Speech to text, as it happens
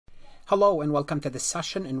Hello and welcome to this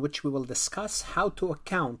session in which we will discuss how to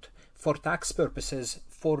account for tax purposes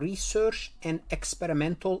for research and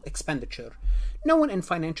experimental expenditure, known in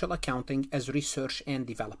financial accounting as research and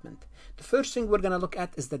development. The first thing we're going to look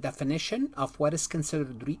at is the definition of what is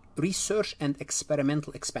considered research and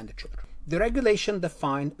experimental expenditure. The regulation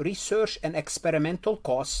defines research and experimental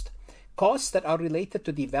costs that are related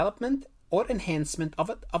to development or enhancement of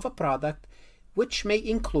a product, which may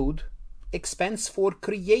include expense for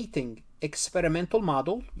creating experimental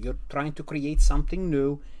model. You're trying to create something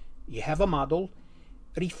new, you have a model,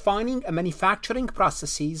 refining a manufacturing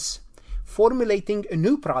processes, formulating a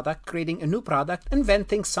new product, creating a new product,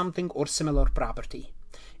 inventing something or similar property.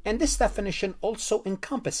 And this definition also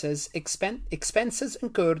encompasses expenses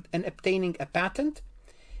incurred in obtaining a patent,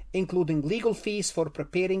 including legal fees for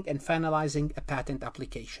preparing and finalizing a patent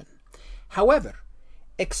application. However,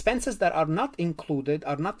 expenses that are not included,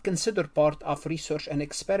 are not considered part of research and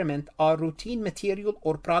experiment, are routine material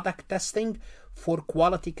or product testing for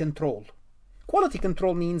quality control. Quality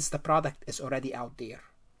control means the product is already out there.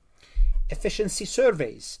 Efficiency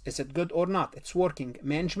surveys, is it good or not? It's working.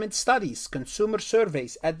 Management studies, consumer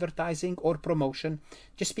surveys, advertising or promotion.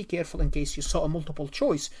 Just be careful in case you saw a multiple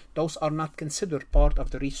choice. Those are not considered part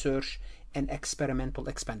of the research and experimental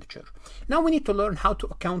expenditure. Now we need to learn how to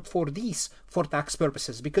account for these for tax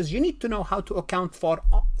purposes, because you need to know how to account for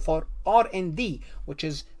R&D, which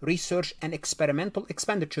is research and experimental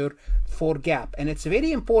expenditure, for GAAP. And it's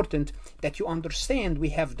very important that you understand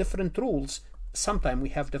we have different rules. Sometimes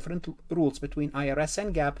we have different rules between IRS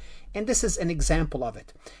and GAAP, and this is an example of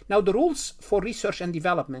it. Now the rules for research and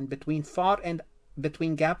development between GAAP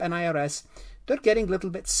and IRS, they're getting a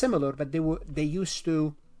little bit similar, but they used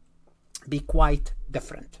to be quite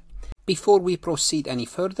different. Before we proceed any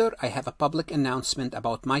further, I have a public announcement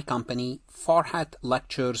about my company,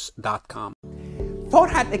 farhatlectures.com.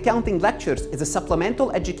 Farhat Accounting Lectures is a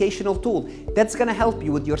supplemental educational tool that's going to help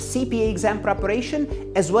you with your CPA exam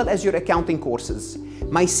preparation as well as your accounting courses.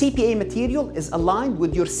 My CPA material is aligned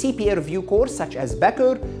with your CPA review course such as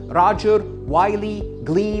Becker, Roger, Wiley,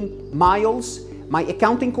 Gleam, Miles. My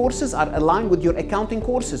accounting courses are aligned with your accounting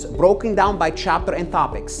courses, broken down by chapter and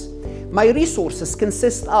topics. My resources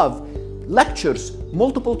consist of lectures,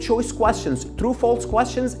 multiple choice questions, true-false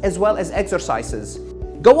questions, as well as exercises.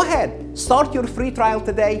 Go ahead, start your free trial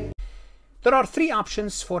today. There are three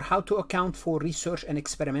options for how to account for research and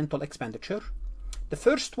experimental expenditure. The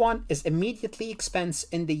first one is immediately expense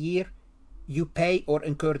in the year you pay or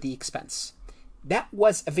incur the expense. That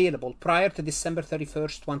was available prior to December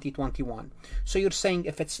 31st, 2021. So you're saying,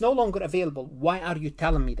 if it's no longer available, why are you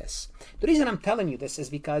telling me this? The reason I'm telling you this is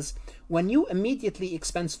because when you immediately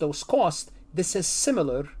expense those costs, this is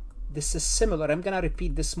similar. I'm going to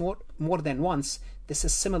repeat this more than once. This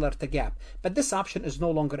is similar to GAAP, but this option is no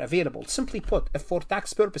longer available. Simply put, if for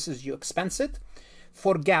tax purposes you expense it,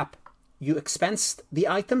 for GAAP you expensed the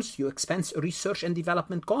items, you expense research and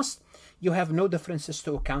development costs, you have no differences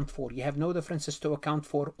to account for. You have no differences to account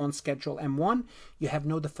for on Schedule M1. You have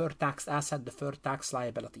no deferred tax asset, deferred tax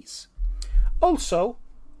liabilities. Also,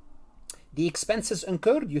 the expenses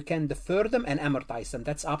incurred, you can defer them and amortize them.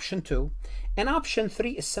 That's option 2. And option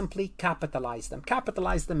 3 is simply capitalize them.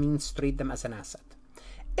 Capitalize them means treat them as an asset.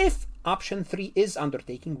 If option 3 is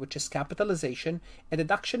undertaking, which is capitalization, a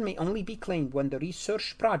deduction may only be claimed when the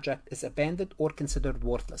research project is abandoned or considered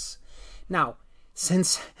worthless. Now,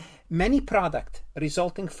 since many products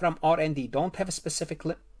resulting from R&D don't have a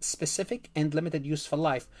specific and limited useful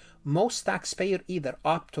life, most taxpayers either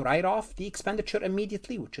opt to write off the expenditure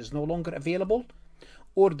immediately, which is no longer available,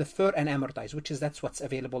 or defer and amortize, that's what's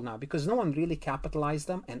available now, because no one really capitalized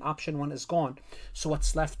them and option 1 is gone. So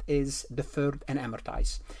what's left is deferred and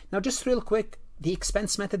amortize. Now just real quick, the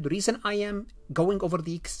expense method, the reason I am going over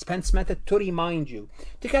the expense method, to remind you,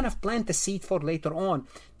 to kind of plant the seed for later on,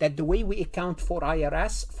 that the way we account for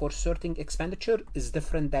IRS for certain expenditure is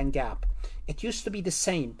different than GAAP. It used to be the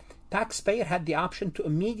same. Taxpayer had the option to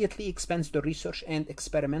immediately expense the research and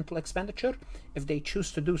experimental expenditure if they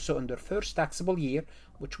choose to do so in their first taxable year,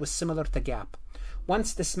 which was similar to GAAP.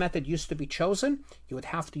 Once this method used to be chosen, you would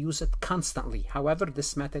have to use it constantly. However,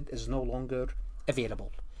 this method is no longer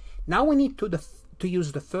available. Now we need to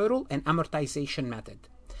use deferral and amortization method.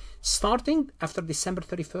 Starting after December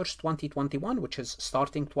 31st, 2021, which is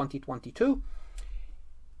starting 2022,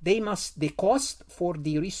 the cost for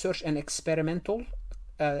the research and experimental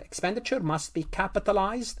expenditure must be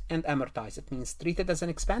capitalized and amortized. It means treated as an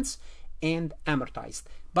expense and amortized.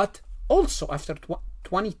 But also after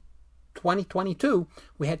 2022,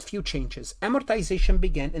 we had few changes. Amortization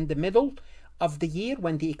began in the middle of the year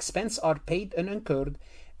when the expense are paid and incurred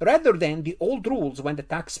rather than the old rules when the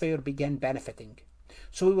taxpayer began benefiting.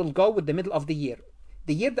 So we will go with the middle of the year.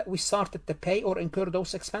 The year that we started to pay or incur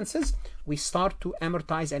those expenses, we start to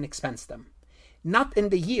amortize and expense them. Not in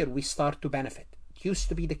the year we start to benefit. It used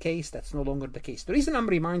to be the case, that's no longer the case. The reason I'm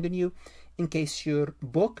reminding you, in case your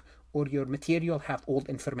book or your material have old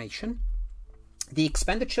information, the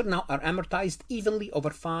expenditure now are amortized evenly over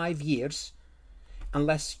 5 years,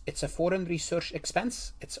 unless it's a foreign research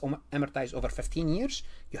expense. It's amortized over 15 years.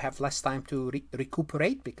 You have less time to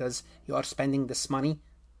recuperate because you are spending this money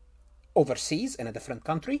overseas in a different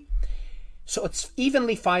country. So it's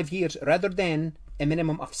evenly 5 years rather than a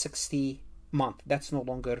minimum of 60 months. That's no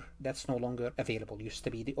longer available. Used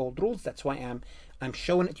to be the old rules. That's why I'm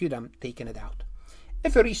showing it to you. I'm taking it out.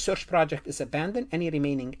 If a research project is abandoned, any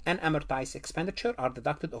remaining unamortized expenditure are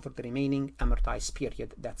deducted over the remaining amortized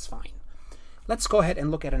period. That's fine. Let's go ahead and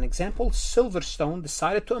look at an example. Silverstone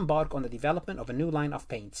decided to embark on the development of a new line of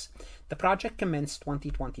paints. The project commenced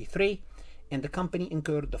 2023, and the company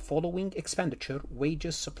incurred the following expenditure: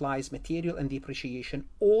 wages, supplies, material, and depreciation,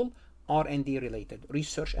 all R&D related,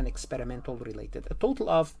 research and experimental related, a total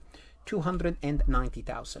of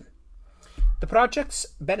 $290,000. The project's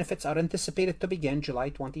benefits are anticipated to begin July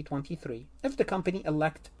 2023 if the company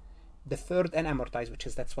elect deferred and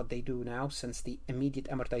amortized, that's what they do now since the immediate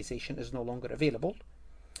amortization is no longer available.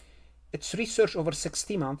 It's research over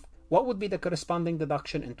 60 months. What would be the corresponding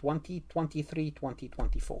deduction in 2023,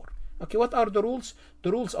 2024? Okay, what are the rules?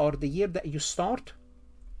 The rules are the year that you start,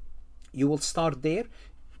 you will start there,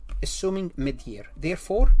 assuming mid-year.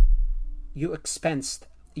 Therefore, you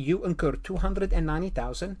incurred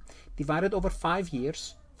 $290,000 divided over 5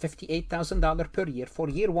 years, $58,000 per year. For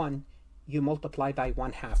year one, you multiply by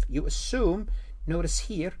 1/2. You assume, notice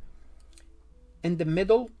here, in the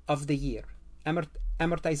middle of the year.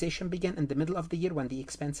 Amortization began in the middle of the year when the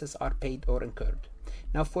expenses are paid or incurred.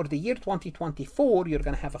 Now for the year 2024, you're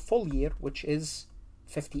going to have a full year, which is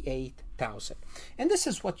 $58,000. And this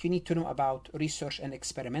is what you need to know about research and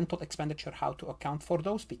experimental expenditure, how to account for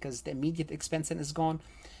those, because the immediate expense is gone.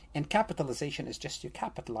 And capitalization is just you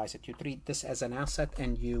capitalize it. You treat this as an asset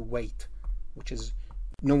and you wait, which is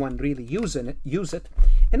no one really use it.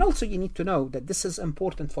 And also you need to know that this is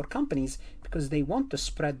important for companies because they want to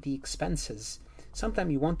spread the expenses.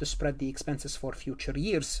 Sometimes you want to spread the expenses for future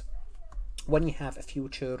years when you have a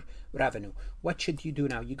future revenue. What should you do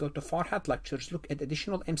now? You go to Farhat Lectures, look at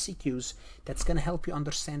additional MCQs that's going to help you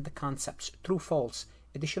understand the concepts, true, false,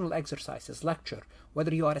 additional exercises, lecture,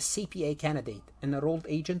 whether you are a CPA candidate, an enrolled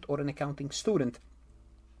agent, or an accounting student.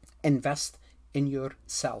 Invest in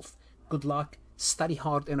yourself. Good luck, study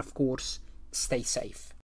hard, and of course, stay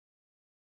safe.